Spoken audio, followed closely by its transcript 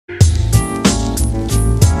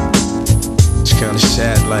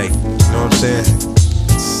like, you know what I'm saying?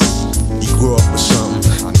 You grew up with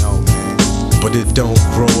something. I know, man. But it don't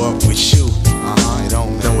grow up with you. It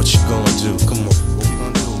don't, man. Now what you gonna do? Come on. What we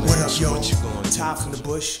gonna do, man? What up, yo? What you gonna do? Ty from the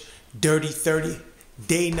Bush, Dirty 30,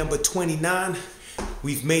 day number 29.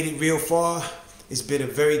 We've made it real far. It's been a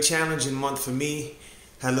very challenging month for me.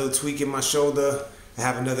 Had a little tweak in my shoulder. I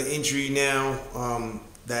have another injury now.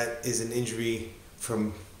 That is an injury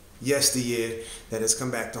from yesteryear that has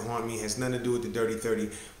come back to haunt me. It has nothing to do with the Dirty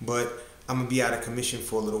 30, but I'm gonna be out of commission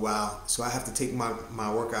for a little while, so I have to take my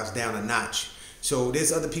workouts down a notch. So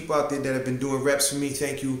there's other people out there that have been doing reps for me.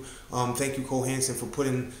 Thank you Cole Hansen, for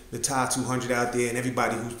putting the Ty 200 out there, and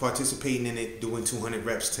everybody who's participating in it, doing 200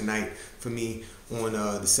 reps tonight for me on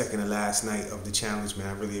the second and last night of the challenge, man.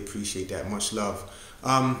 I really appreciate that. Much love.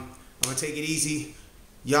 I'm gonna take it easy.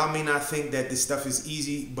 Y'all may not think that this stuff is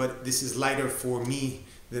easy, but this is lighter for me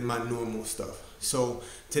than my normal stuff. So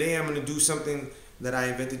today I'm gonna do something that I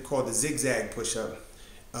invented called the zigzag push-up.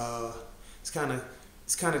 It's kind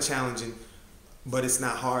of challenging, but it's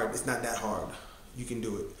not hard. It's not that hard. You can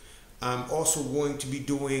do it. I'm also going to be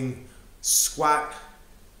doing squat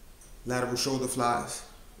lateral shoulder flies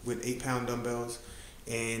with 8-pound dumbbells,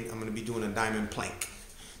 and I'm gonna be doing a diamond plank.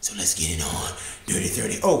 So let's get it on. Dirty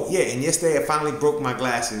 30. Oh, yeah, and yesterday I finally broke my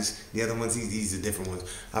glasses. The other ones, these are different ones.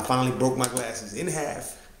 I finally broke my glasses in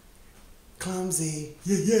half. Clumsy.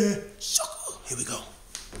 Yeah. Sucker. Here we go.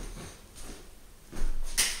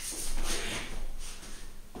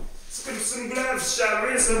 Some gloves, shall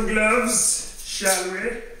we? Some gloves, shall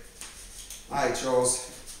we? All right, Charles.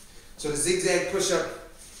 So the zigzag push-up,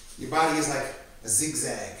 your body is like a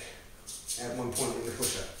zigzag at one point in the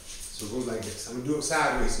push-up. So it goes like this. I'm gonna do it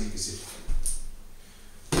sideways so you can see.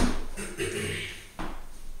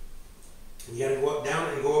 You gotta go up, down,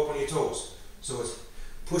 and go up on your toes. So it's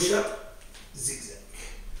push-up, zigzag.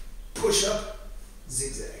 Push-up,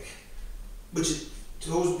 zigzag. But your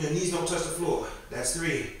toes, your knees don't touch the floor. That's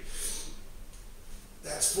 3.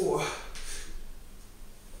 That's 4.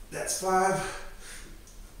 That's 5.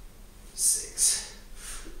 6.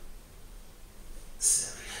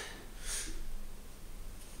 7.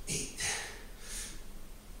 8.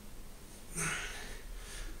 9.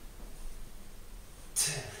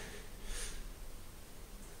 10.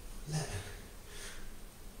 11.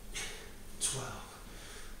 12.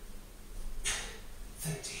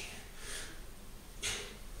 13.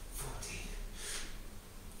 14.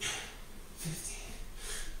 15.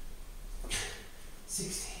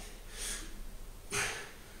 16,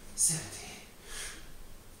 17,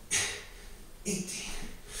 18,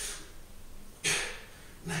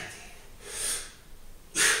 19,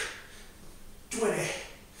 20,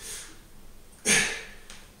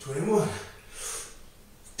 21,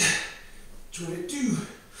 22,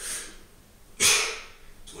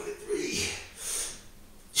 23,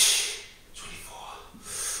 24,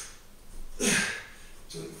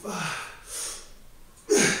 25,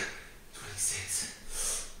 26,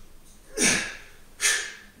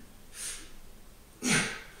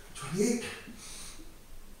 28,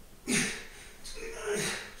 29,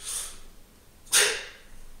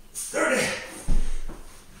 30.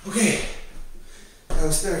 Okay, that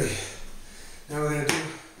was 30. Now we're gonna do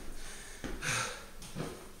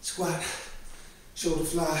squat, shoulder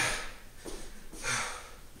fly,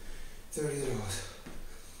 30 of those.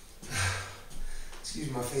 Excuse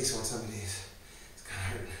my face on some of these. It's kind of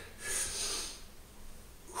hurting.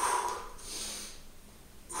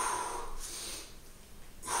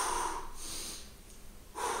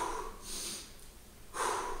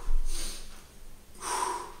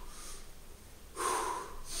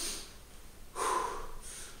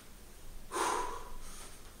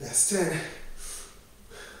 That's 10,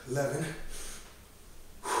 11,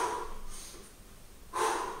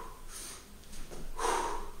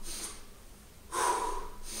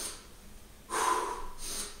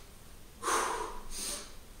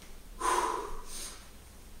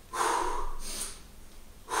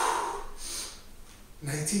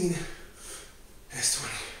 19, that's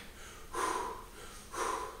 20.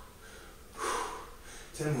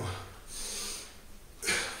 10 more.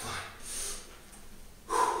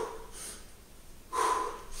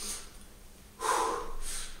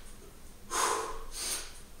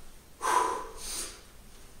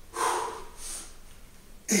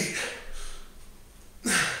 8,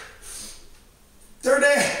 9, 30.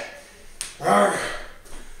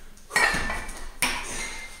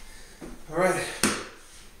 All right,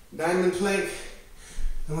 diamond plank,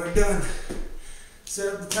 and we're done.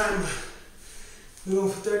 Set up the timer. We're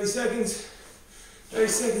going for 30 seconds. 30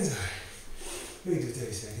 seconds. All right, we can do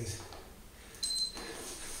 30 seconds.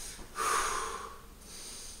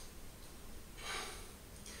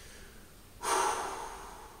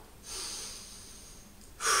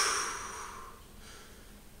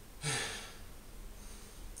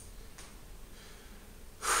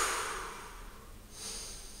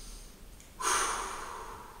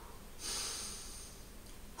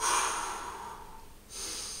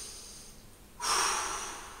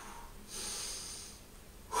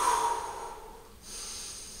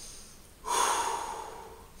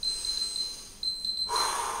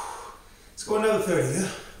 Let's go another 30, yeah?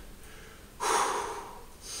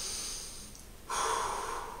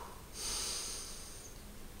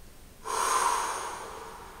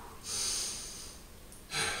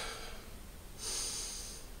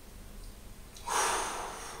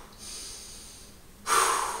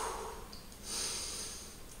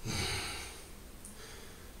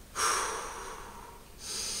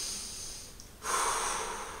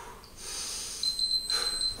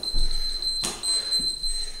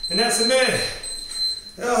 And that's it, man.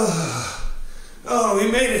 Oh,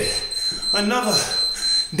 we made it. Another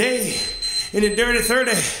day in the Dirty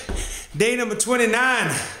 30. Day number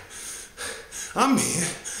 29. I'm here.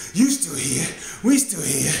 You still here. We still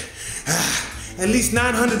here. At least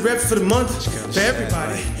 900 reps for the month for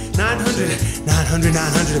everybody.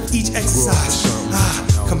 900 of each exercise.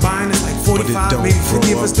 Combined it's like 45, maybe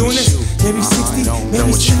 50 of us doing this. Maybe 60,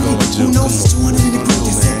 maybe 70. Who knows? 200 in the group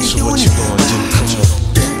just said they doing it.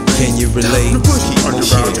 Can you relate?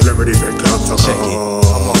 Check it.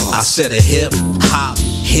 I said a hip hop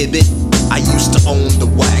hibbit. I used to own the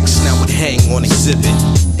wax, now it hang on exhibit.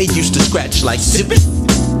 It used to scratch like zippit.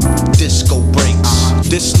 Disco breaks,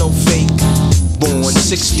 this no fake. Born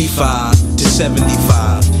 65 to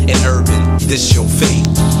 75 in urban, this your fate.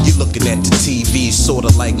 You looking at the TV,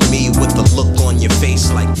 sorta like me, with the look on your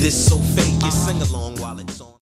face like this so fake. You sing along.